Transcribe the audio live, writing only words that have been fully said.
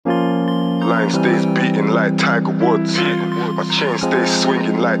line stays beating like Tiger Woods. My chain stays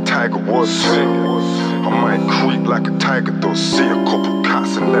swinging like Tiger Woods. I might creep like a tiger does. See a couple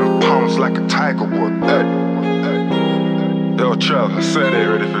cats and then pounce like a tiger would. Yo, Trev, I said they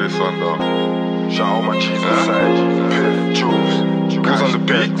ready for this one though. Shout out my cheese inside. Piff, juice. Who's on the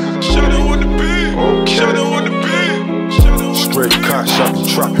beat? Shadow on the beat. Okay. Shadow on the beat. Straight cash, I be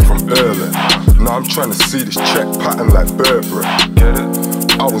trapping from early. Now I'm trying to see this check pattern like Burberry. Get it?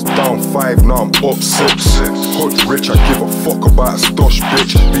 I was down 5, now I'm up 6. Hood rich, I give a fuck about a stush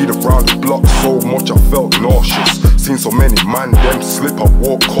bitch. Beat around the block so much I felt nauseous. Seen so many man them slip, I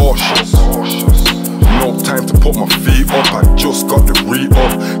walk cautious. No time to put my feet up, I just got the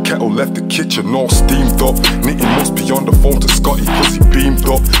re-up. Kettle left the kitchen all steamed up. Nitty must be on the phone to Scotty cause he beamed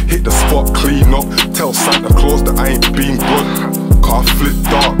up. Hit the spot, clean up. Tell Santa Claus that I ain't been good. Car flip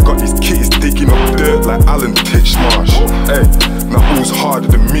dark, got these kitties digging up dirt like Alan Titchmarsh. Hey, now who's harder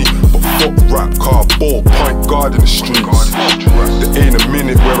than me? But fuck rap, car, ball, point guard in the streets. There ain't a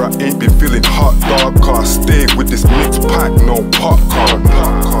minute where I ain't been feeling hot dog. Car stay with this mixed pack, no popcorn.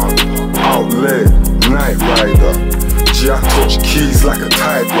 Outlay, night rider. Gee, I touch keys like a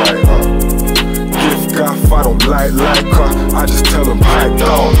typewriter. Gift gaff, I don't like her. I just tell them pipe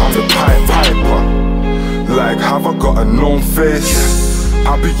down, I'm the pipe piper. Like, have I got a known face?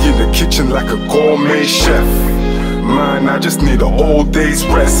 I be in the kitchen like a gourmet chef. Man, I just need an all day's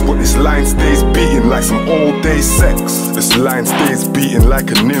rest. But this line stays beating like some all day sex. This line stays beating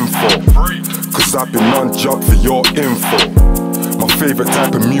like an info. Cause I've been on job for your info. My favorite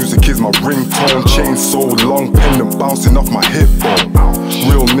type of music is my ringtone. Chain so long, pendant bouncing off my hip bone.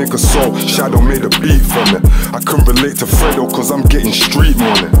 Real nigga soul, Shadow made a beat from it. I can relate to Fredo cause I'm getting street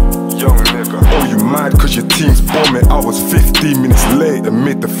money. Young nigga, oh you mad cause your team's bombing. I was 15 minutes late and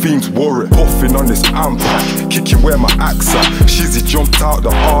made the fiends worry. Puffing on this amp pack, kicking where my axe at. Shizzy jumped out the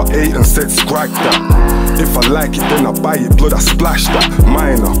R8 and said scrag that. If I like it then I buy it, blood I splash that.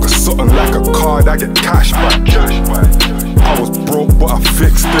 Minor, cause something like a card I get cash back. I was broke but I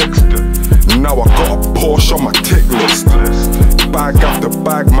fixed it. Now I got a Porsche on my tick list. Bag after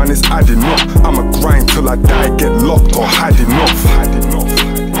bag, man, it's adding up. I'ma grind till I die, get locked or had enough.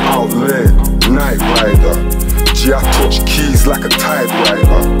 Outlay, night rider. Gee, I touch keys like a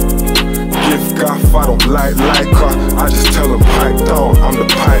typewriter. Gift gaff, I don't like her. I just tell them pipe down, I'm the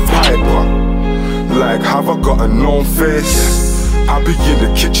pipe piper. Like, have I got a known face? I be in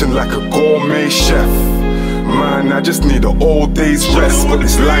the kitchen like a gourmet chef. Man, I just need an all day's rest. But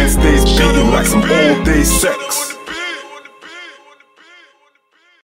this line stays beating like some all day sex.